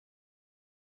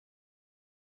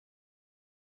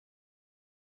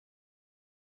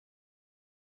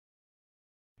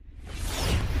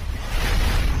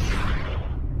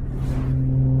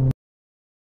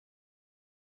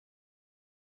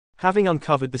Having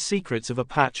uncovered the secrets of a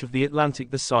patch of the Atlantic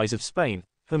the size of Spain,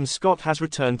 HMS Scott has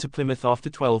returned to Plymouth after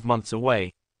 12 months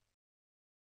away.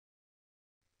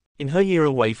 In her year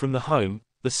away from the home,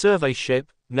 the survey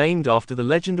ship, named after the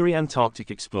legendary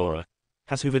Antarctic explorer,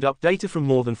 has hoovered up data from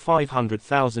more than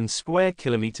 500,000 square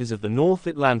kilometers of the North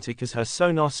Atlantic as her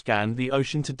sonar scanned the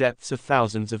ocean to depths of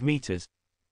thousands of meters.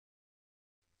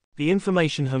 The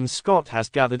information HMS Scott has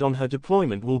gathered on her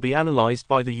deployment will be analyzed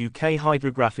by the UK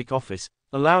Hydrographic Office,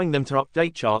 allowing them to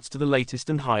update charts to the latest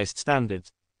and highest standards.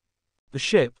 The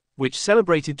ship, which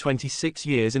celebrated 26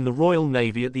 years in the Royal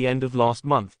Navy at the end of last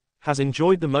month, has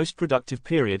enjoyed the most productive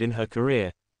period in her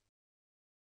career.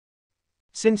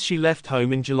 Since she left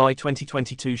home in July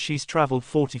 2022, she's traveled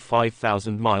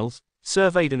 45,000 miles,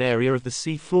 surveyed an area of the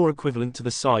sea floor equivalent to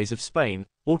the size of Spain,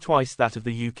 or twice that of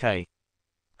the UK.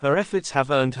 Her efforts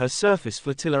have earned her Surface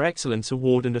Flotilla Excellence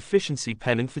Award and Efficiency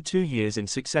Pennant for 2 years in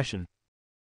succession.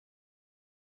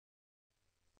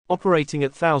 Operating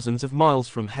at thousands of miles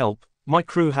from help, my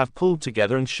crew have pulled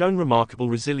together and shown remarkable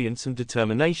resilience and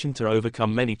determination to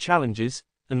overcome many challenges,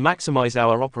 and maximize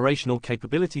our operational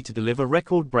capability to deliver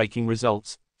record-breaking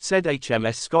results, said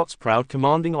HMS Scott's proud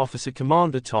commanding officer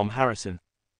Commander Tom Harrison.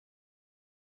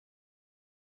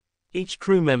 Each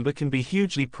crew member can be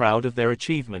hugely proud of their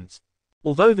achievements.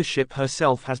 Although the ship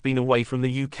herself has been away from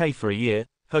the UK for a year,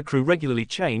 her crew regularly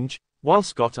change, while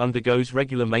Scott undergoes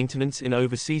regular maintenance in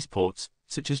overseas ports,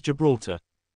 such as Gibraltar.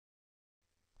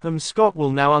 HMS Scott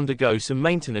will now undergo some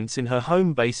maintenance in her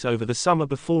home base over the summer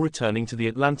before returning to the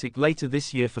Atlantic later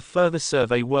this year for further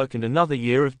survey work and another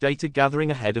year of data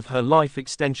gathering ahead of her life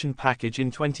extension package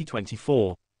in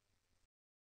 2024.